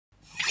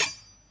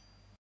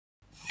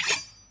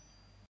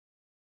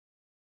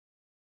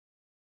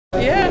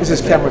This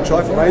is Cameron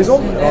Chai from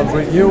Azon, and I'm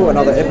bringing you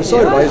another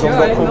episode of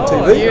Azon.com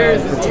TV.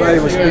 And today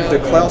we're speaking to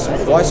Klaus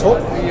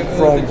Weishaupt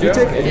from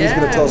Witec, and he's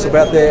going to tell us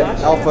about their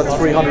Alpha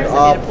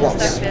 300R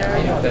Plus.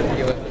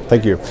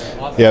 Thank you.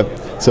 Yeah.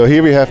 So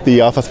here we have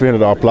the Alpha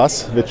 300R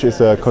Plus, which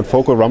is a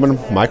Confocal Raman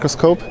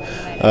Microscope.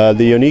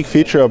 The unique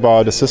feature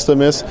about the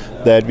system is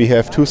that we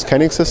have two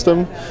scanning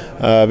systems,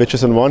 which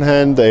is on one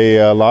hand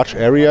a large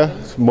area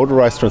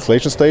motorized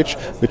translation stage,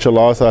 which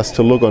allows us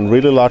to look on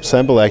really large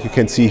sample, like you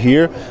can see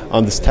here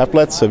on this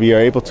tablet. So we are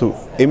able to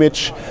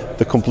image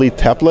the complete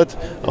tablet.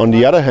 On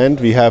the other hand,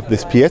 we have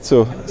this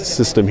piezo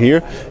system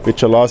here,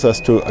 which allows us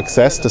to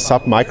access the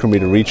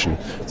sub-micrometer region.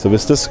 So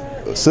with this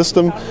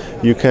system,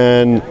 you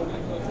can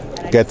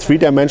get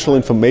three-dimensional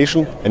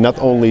information, and not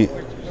only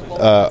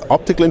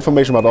optical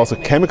information but also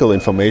chemical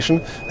information.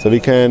 So we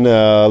can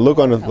look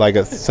on like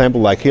a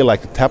sample like here,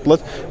 like a tablet,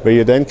 where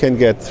you then can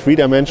get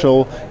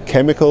three-dimensional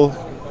chemical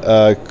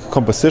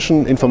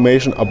composition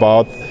information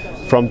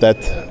from that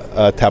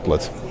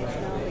tablet.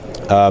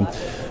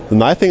 The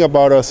nice thing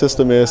about our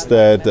system is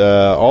that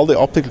all the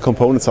optical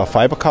components are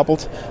fiber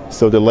coupled,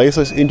 so the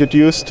laser is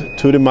introduced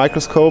to the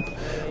microscope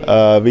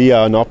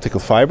via an optical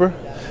fiber.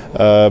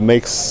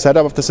 Makes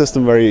setup of the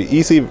system very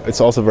easy. It's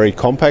also very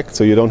compact,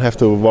 so you don't have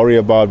to worry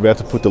about where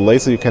to put the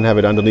laser. You can have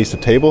it underneath the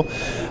table.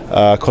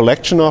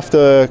 Collection of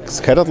the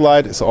scattered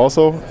light is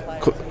also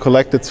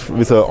collected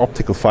with an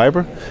optical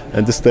fiber,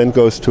 and this then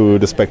goes to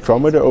the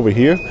spectrometer over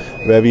here,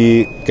 where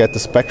we get the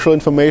spectral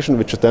information,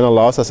 which then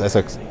allows us, as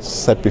I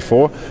said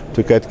before,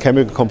 to get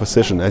chemical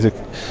composition.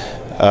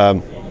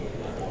 And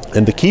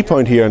the key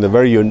point here, and the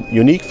very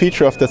unique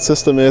feature of that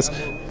system, is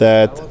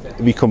that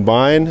we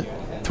combine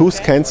two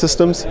scan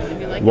systems.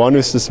 One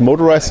is this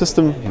motorized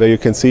system, where you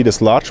can see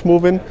this large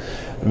move-in,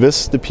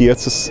 with the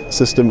piezo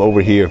system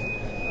over here.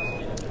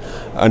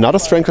 Another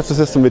strength of the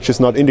system, which is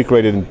not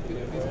integrated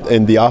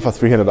in the Alpha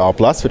 300R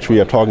Plus, which we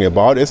are talking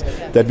about, is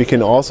that we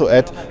can also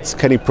add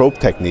scanning probe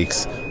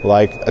techniques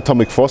like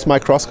atomic force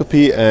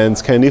microscopy and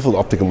scanning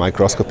optical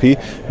microscopy,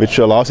 which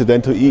allows you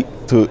then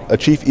to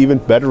achieve even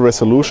better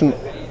resolution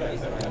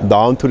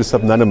down to the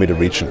sub-nanometer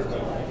region.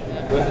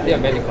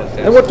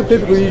 And what do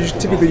people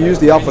typically use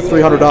the Alpha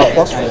 300R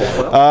Plus for?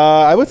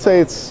 I would say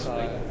it's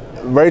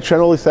very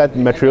generally said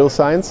material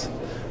science.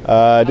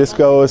 This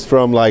goes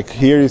from, like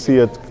here you see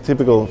a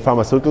typical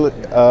pharmaceutical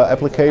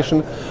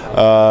application,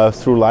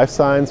 through life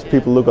science.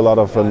 People look a lot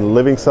of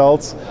living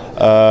cells,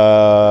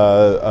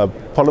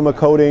 polymer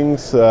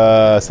coatings,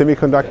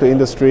 semiconductor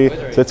industry.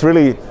 So it's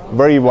really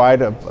very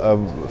wide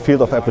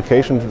field of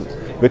application,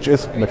 which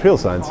is material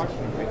science.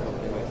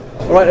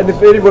 All right, and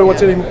if anyone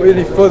wants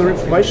any further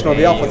information on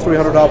the Alpha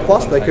 300R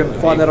Plus, they can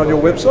find that on your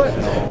website?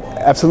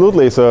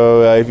 Absolutely.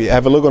 So if you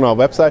have a look on our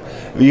website,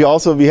 we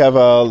have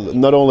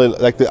not only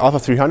like the Alpha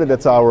 300,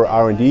 that's our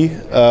R&D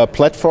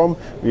platform.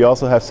 We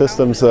also have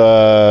systems,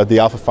 the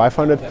Alpha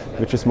 500,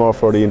 which is more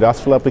for the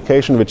industrial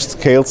application, which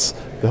scales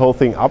the whole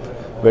thing up,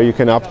 where you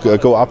can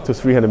go up to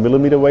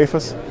 300mm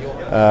wafers.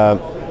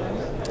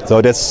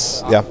 So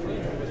that's, yeah.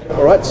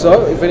 All right,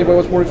 so if anybody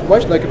wants more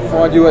information, they can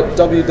find you at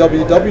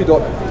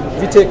www.witec.de.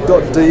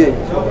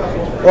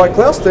 All right,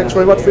 Klaus, thanks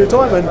very much for your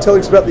time and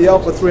telling us about the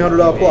Alpha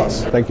 300R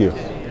Plus. Thank you.